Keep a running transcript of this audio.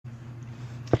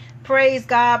Praise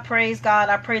God, praise God.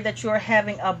 I pray that you are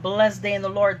having a blessed day in the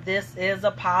Lord. This is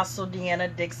Apostle DEANNA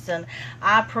DIXON.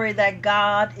 I pray that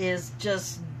God is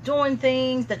just doing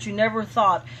things that you never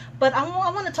thought. But I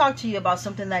want to talk to you about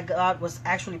something that God was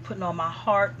actually putting on my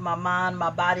heart, my mind,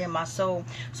 my body, and my soul.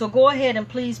 So go ahead and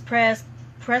please press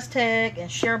tag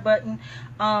and share button.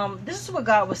 This is what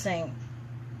God was saying.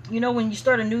 You know, when you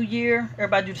start a new year,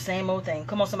 everybody do the same old thing.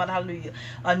 Come on, somebody, hallelujah.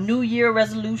 A new year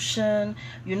resolution.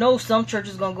 You know, some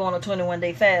churches going to go on a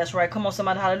 21-day fast, right? Come on,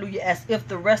 somebody, hallelujah. As if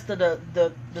the rest of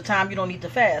the time you don't need to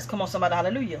fast. Come on, somebody,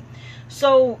 hallelujah.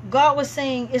 So God was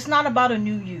saying it's not about a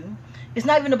new you. It's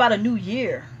not even about a new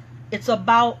year. It's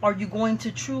about, are you going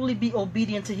to truly be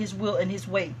obedient to his will and his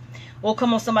way? Oh,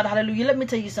 come on, somebody, hallelujah. Let me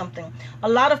tell you something. A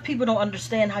lot of people don't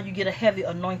understand how you get a heavy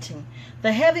anointing.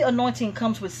 The heavy anointing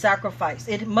comes with sacrifice.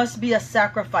 It must be a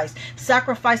sacrifice.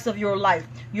 Sacrifice of your life,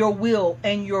 your will,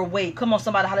 and your way. Come on,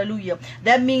 somebody, hallelujah.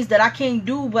 That means that I can't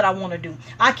do what I want to do.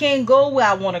 I can't go where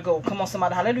I want to go. Come on,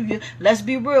 somebody, hallelujah. Let's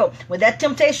be real. When that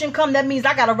temptation comes, that means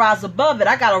I got to rise above it.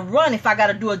 I got to run if I got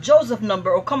to do a Joseph number.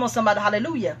 Or come on, somebody,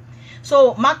 hallelujah.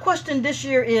 So my question this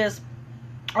year is,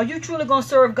 are you truly going to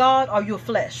serve God or your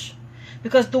flesh?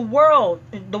 Because the world,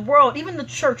 even the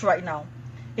church right now,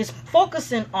 is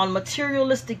focusing on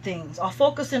materialistic things, or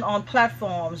focusing on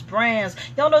platforms, brands.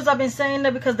 Y'all notice I've been saying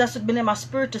that because that's been in my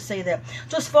spirit to say that.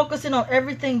 Just focusing on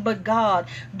everything but God.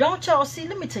 Don't y'all see?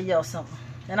 Let me tell y'all something.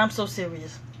 And I'm so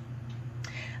serious.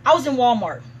 I was in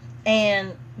Walmart,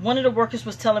 and one of the workers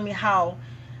was telling me how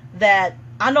that,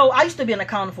 I know I used to be an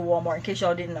accountant for Walmart, in case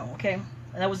y'all didn't know, okay?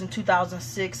 And that was in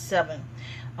 2006-07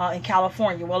 in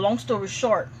California. Well, long story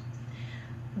short,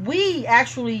 we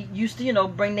actually used to, you know,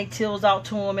 bring their tills out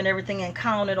to them and everything and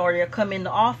count it, or they'll come in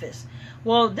the office.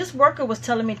 Well, this worker was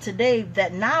telling me today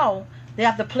that now they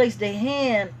have to place their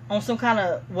hand on some kind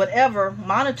of whatever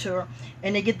monitor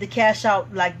and they get the cash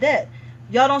out like that.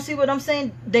 Y'all don't see what I'm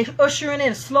saying? They ushering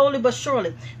in slowly but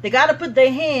surely. They got to put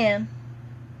their hand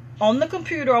on the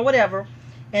computer or whatever,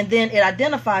 and then it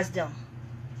identifies them.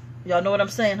 Y'all know what I'm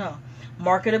saying, huh?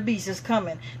 Mark of the beast is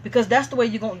coming, because that's the way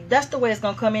that's the way it's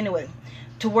gonna come anyway.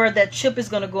 To where that chip is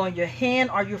going to go in your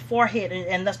hand or your forehead.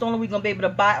 And that's the only way you're going to be able to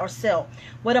buy or sell.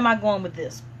 What am I going with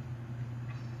this?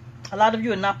 A lot of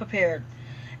you are not prepared.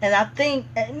 And I think,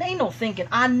 and ain't no thinking,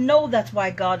 I know that's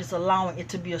why God is allowing it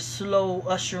to be a slow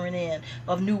ushering in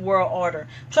of New World Order.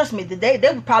 Trust me, they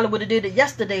probably would have did it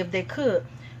yesterday if they could.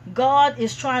 God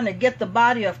is trying to get the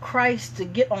body of Christ to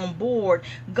get on board.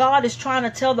 God is trying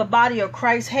to tell the body of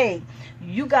Christ, hey,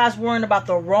 you guys worrying about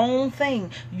the wrong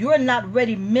thing. You're not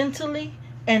ready mentally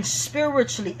and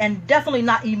spiritually, and definitely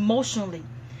not emotionally,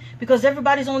 because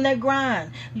everybody's on that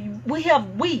grind. And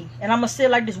I'm gonna say it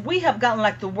like this, we have gotten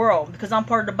like the world, because I'm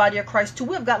part of the body of Christ too.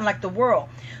 We have gotten like the world.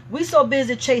 We so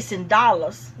busy chasing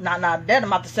dollars. Not that I'm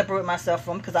about to separate myself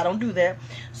from, because I don't do that.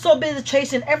 So busy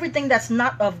chasing everything that's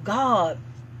not of God.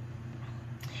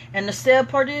 And the sad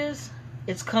part is,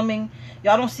 it's coming.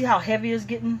 Y'all don't see how heavy it's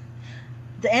getting?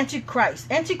 The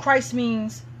Antichrist. Antichrist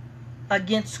means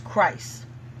against Christ.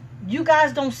 You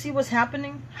guys don't see what's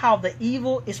happening? How the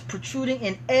evil is protruding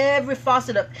in every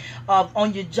facet of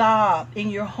on your job, in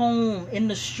your home, in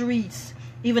the streets,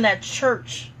 even at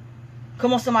church.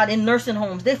 Come on, somebody, in nursing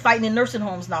homes. They're fighting in nursing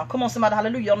homes now. Come on, somebody,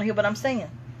 hallelujah. Y'all don't hear what I'm saying.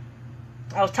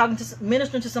 I was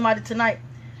ministering to somebody tonight.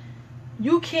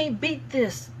 You can't beat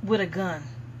this with a gun.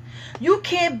 You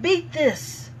can't beat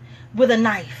this with a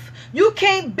knife. You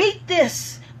can't beat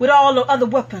this with all the other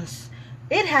weapons.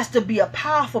 It has to be a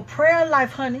powerful prayer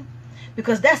life, honey,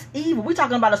 because that's evil. We're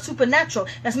talking about a supernatural.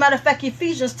 As a matter of fact,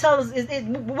 Ephesians tells us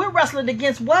we're wrestling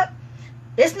against what?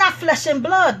 It's not flesh and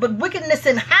blood, but wickedness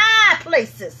in high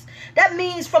places. That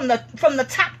means from the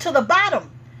top to the bottom.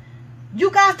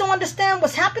 You guys don't understand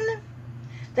what's happening?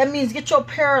 That means get your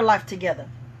prayer life together.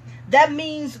 That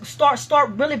means start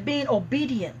really being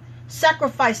obedient.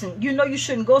 Sacrificing. You know you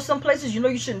shouldn't go some places. You know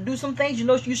you shouldn't do some things. You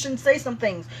know you shouldn't say some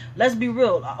things. Let's be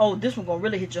real. Oh, this one gonna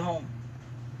really hit you home.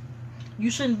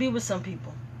 You shouldn't be with some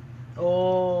people.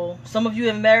 Oh, some of you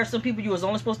have married some people you was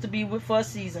only supposed to be with for a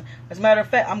season. As a matter of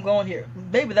fact, I'm going here.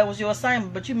 Baby, that was your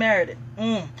assignment, but you married it.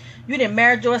 You didn't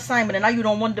marry your assignment, and now you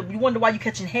don't wonder. You wonder why you're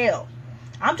catching hell.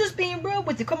 I'm just being real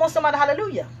with you. Come on, somebody,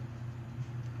 hallelujah.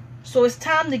 So it's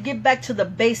time to get back to the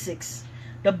basics,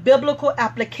 the biblical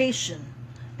application.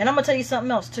 And I'm going to tell you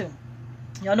something else too.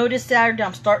 Y'all know this Saturday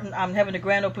I'm having the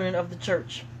grand opening of the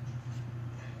church.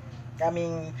 I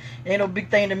mean, it ain't no big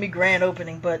thing to me, grand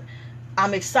opening, but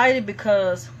I'm excited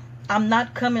because I'm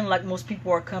not coming like most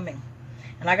people are coming.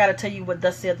 And I got to tell you what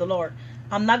thus said the Lord.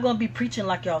 I'm not going to be preaching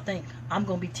like y'all think. I'm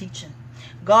going to be teaching.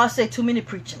 God say too many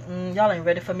preaching. Y'all ain't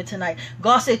ready for me tonight.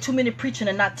 God say too many preaching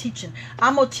and not teaching.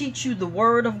 I'm going to teach you the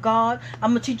word of God.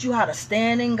 I'm going to teach you how to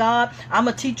stand in God. I'm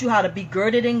going to teach you how to be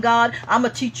girded in God. I'm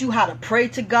going to teach you how to pray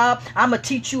to God. I'm going to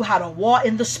teach you how to walk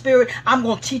in the Spirit. I'm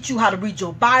going to teach you how to read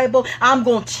your Bible. I'm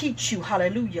going to teach you.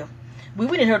 Hallelujah. We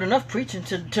didn't heard enough preaching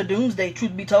to doomsday,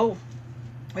 truth be told.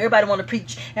 Everybody want to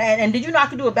preach. And did you know I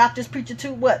could do a Baptist preacher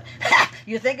too? What?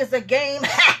 You think it's a game?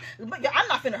 But I'm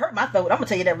not finna hurt my throat. I'm going to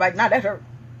tell you that right now. That hurt.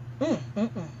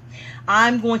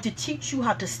 I'm going to teach you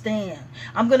how to stand.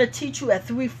 I'm going to teach you at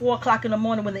 3, 4 o'clock in the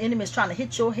morning when the enemy is trying to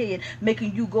hit your head,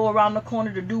 making you go around the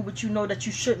corner to do what you know that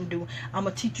you shouldn't do. I'm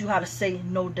going to teach you how to say,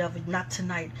 no, devil, not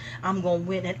tonight. I'm going to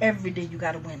win. And every day you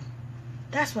got to win.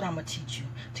 That's what I'm going to teach you.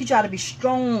 Teach you how to be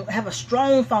strong, have a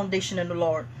strong foundation in the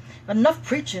Lord. Enough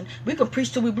preaching. We can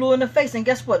preach till we blue in the face. And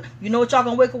guess what? You know what y'all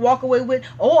gonna walk away with?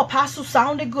 Oh, apostle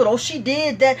sounded good. Oh, she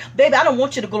did that. Baby, I don't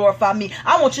want you to glorify me.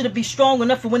 I want you to be strong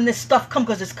enough for when this stuff comes,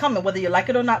 because it's coming. Whether you like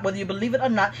it or not, whether you believe it or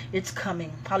not, it's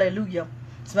coming. Hallelujah.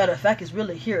 As a matter of fact, it's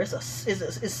really here.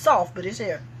 It's soft, but it's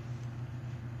here.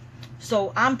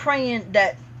 So I'm praying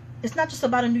that it's not just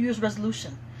about a New Year's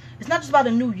resolution. It's not just about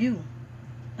a new you.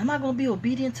 Am I going to be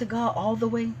obedient to God all the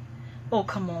way? Oh,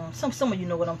 come on. Some of you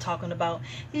know what I'm talking about.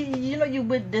 You know you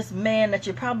with this man that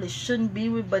you probably shouldn't be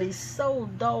with, but he's so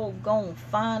doggone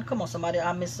fine. Come on, somebody.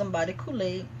 I miss somebody.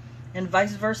 Kool-Aid. And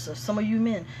vice versa. Some of you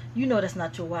men, you know that's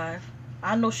not your wife.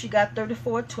 I know she got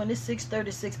 34, 26,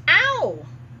 36. Ow!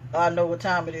 I know what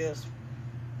time it is.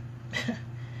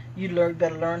 You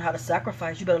better learn how to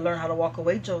sacrifice. You better learn how to walk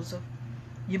away, Joseph.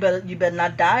 You better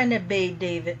not die in that bed,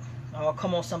 David. Oh,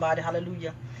 come on, somebody.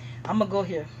 Hallelujah. I'm going to go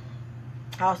here.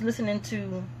 I was listening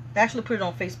to, actually put it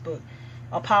on Facebook,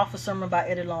 a powerful sermon by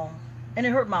Eddie Long. And it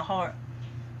hurt my heart.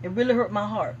 It really hurt my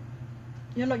heart.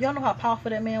 Y'all know how powerful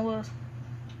that man was?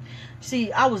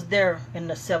 See, I was there in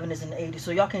the 70s and the 80s,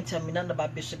 so y'all can't tell me nothing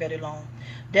about Bishop Eddie Long.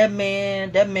 That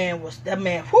man,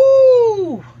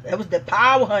 whoo! That was the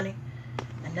power, honey.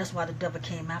 And that's why the devil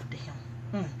came after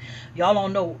him. Y'all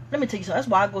don't know. Let me tell you something. That's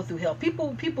why I go through hell.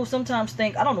 People sometimes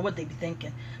think, I don't know what they be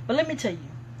thinking. But let me tell you.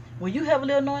 When you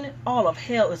heavily anointed, all of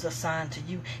hell is assigned to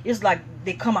you. It's like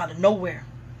they come out of nowhere.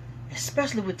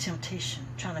 Especially with temptation,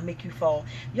 trying to make you fall.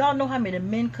 Y'all know how many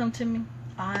men come to me?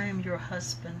 I am your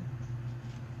husband.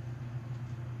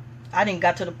 I didn't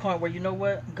got to the point where, you know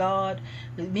what?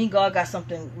 Me and God got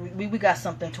something. We got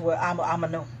something to where I'm a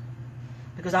no.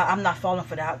 Because I'm not falling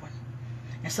for that one.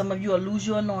 And some of you will lose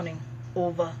your anointing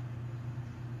over.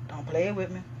 Don't play it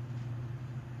with me.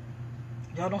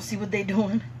 Y'all don't see what they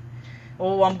doing.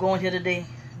 Oh, I'm going here today.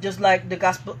 Just like the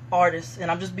gospel artists.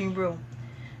 And I'm just being real.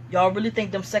 Y'all really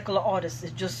think them secular artists is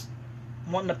just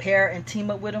wanting to pair and team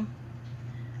up with them?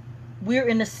 We're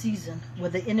in a season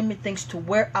where the enemy thinks to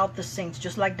wear out the saints.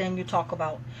 Just like Daniel talk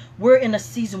about. We're in a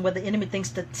season where the enemy thinks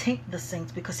to taint the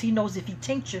saints. Because he knows if he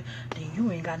taints you, then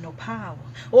you ain't got no power.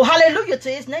 Oh, hallelujah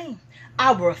to his name.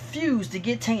 I will refuse to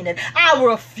get tainted. I will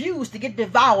refuse to get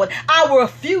devoured. I will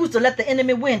refuse to let the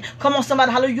enemy win. Come on,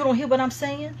 somebody. Hallelujah. You don't hear what I'm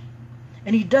saying?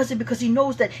 And he does it because he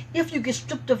knows that if you get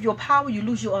stripped of your power, you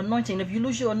lose your anointing. If you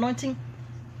lose your anointing,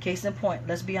 case in point,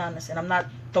 let's be honest. And I'm not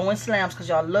throwing slams because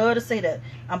y'all love to say that.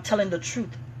 I'm telling the truth.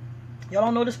 Y'all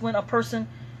don't notice when a person,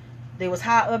 they was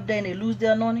high up there and they lose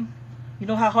their anointing? You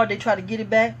know how hard they try to get it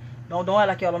back? Don't act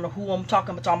like y'all don't know who I'm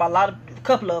talking about. I'm talking about a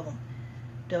couple of them.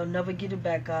 They'll never get it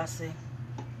back, God say.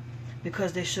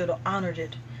 Because they should have honored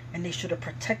it. And they should have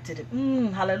protected it.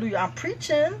 Hallelujah. I'm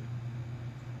preaching.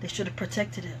 They should have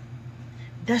protected it.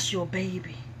 That's your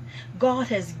baby. God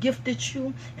has gifted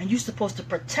you and you're supposed to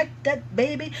protect that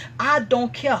baby. I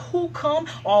don't care who come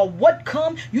or what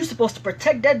come. You're supposed to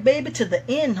protect that baby to the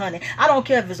end, honey. I don't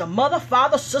care if it's a mother,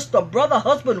 father, sister, brother,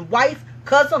 husband, wife,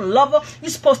 cousin, lover. You're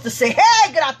supposed to say,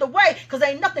 hey, get out the way, because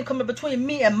ain't nothing coming between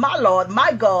me and my Lord,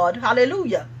 my God.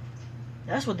 Hallelujah.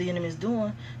 That's what the enemy is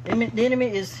doing. The enemy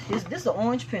is this is an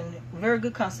orange pen. Very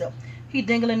good concept. He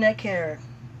dingling that carrot.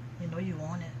 You know you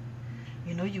want it.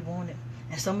 You know you want it.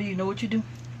 And some of you know what you do.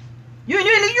 You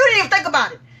didn't even think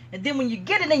about it. And then when you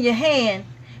get it in your hand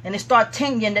and it start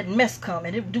tingling and that mess come,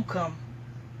 and it do come,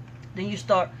 then you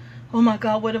start, oh my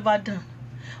God, what have I done?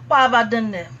 Why have I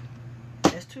done that?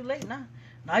 It's too late now.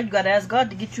 Now you got to ask God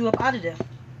to get you up out of there.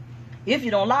 If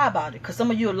you don't lie about it. Because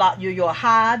some of you you'll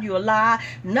hide, you'll lie.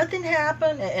 Nothing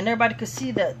happened. And everybody could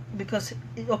see that. Because,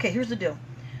 okay, here's the deal.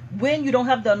 When you don't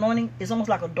have the anointing, it's almost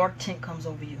like a dark tint comes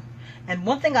over you. And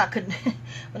one thing I couldn't,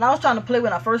 when I was trying to play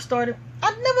when I first started, I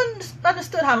never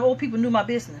understood how old people knew my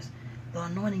business. The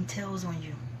anointing tells on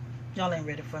you. Y'all ain't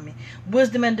ready for me.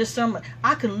 Wisdom and discernment.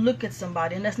 I can look at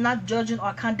somebody, and that's not judging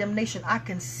or condemnation. I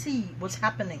can see what's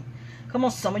happening. Come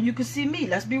on, some of you can see me.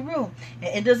 Let's be real.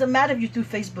 And it doesn't matter if you're through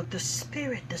Facebook. The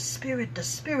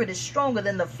spirit is stronger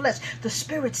than the flesh. The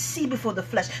spirit see before the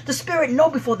flesh. The spirit know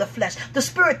before the flesh. The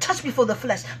spirit touch before the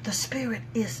flesh. The spirit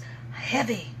is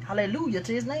heavy. Hallelujah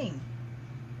to his name.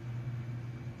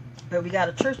 But we got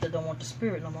a church that don't want the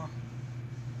spirit no more.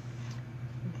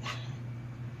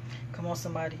 Come on,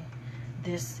 somebody.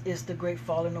 This is the great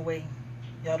falling away.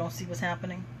 Y'all don't see what's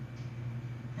happening?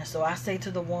 And so I say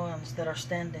to the ones that are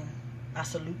standing, I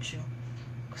salute you.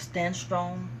 Stand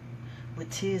strong with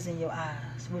tears in your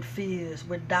eyes, with fears,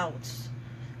 with doubts,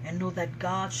 and know that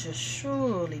God shall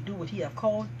surely do what he have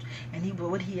called and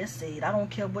what he has said. I don't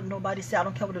care what nobody say. I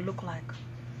don't care what it look like.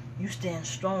 You stand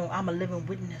strong. I'm a living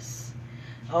witness.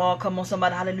 Oh, come on,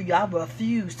 somebody. Hallelujah. I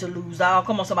refuse to lose. Oh,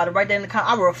 come on, somebody. Right there in the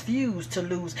comment. I refuse to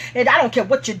lose. And I don't care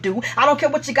what you do. I don't care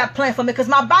what you got planned for me. Because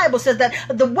my Bible says that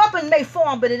the weapon may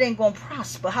form, but it ain't going to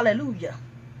prosper. Hallelujah.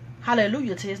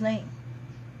 Hallelujah to his name.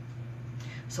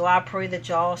 So I pray that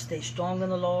y'all stay strong in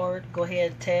the Lord. Go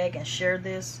ahead, tag and share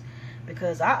this.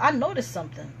 Because I noticed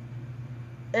something.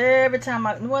 Every time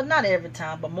well, not every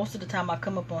time, but most of the time I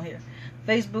come up on here.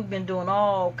 Facebook been doing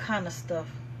all kind of stuff.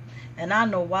 And I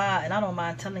know why, and I don't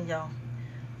mind telling y'all.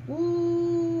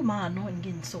 Ooh, my anointing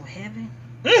getting so heavy.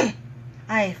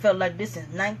 I ain't felt like this since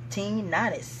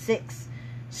 1996.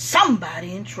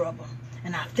 Somebody in trouble.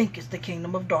 And I think it's the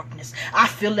kingdom of darkness. I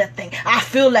feel that thing. I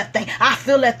feel that thing. I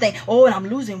feel that thing. Oh, and I'm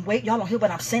losing weight. Y'all don't hear what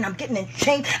I'm saying. I'm getting in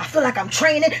shape. I feel like I'm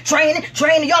training.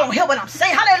 Y'all don't hear what I'm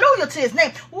saying. Hallelujah to his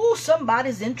name. Ooh,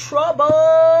 somebody's in trouble.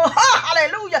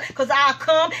 Hallelujah. Because I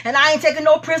come and I ain't taking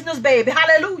no prisoners, baby.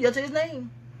 Hallelujah to his name.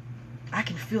 I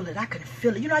can feel it. I can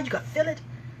feel it. You know how you can feel it?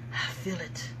 I feel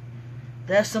it.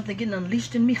 There's something getting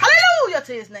unleashed in me. Hallelujah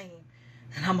to his name.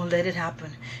 And I'm going to let it happen.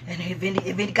 And if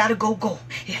it got to go, go.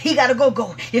 If he got to go,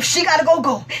 go. If she got to go,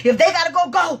 go. If they got to go,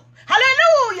 go.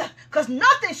 Hallelujah. Because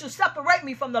nothing should separate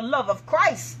me from the love of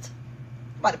Christ.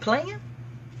 Somebody playing?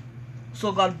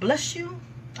 So God bless you.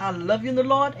 I love you in the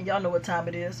Lord. And y'all know what time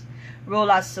it is. Roll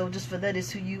out soldiers, for that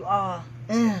is who you are.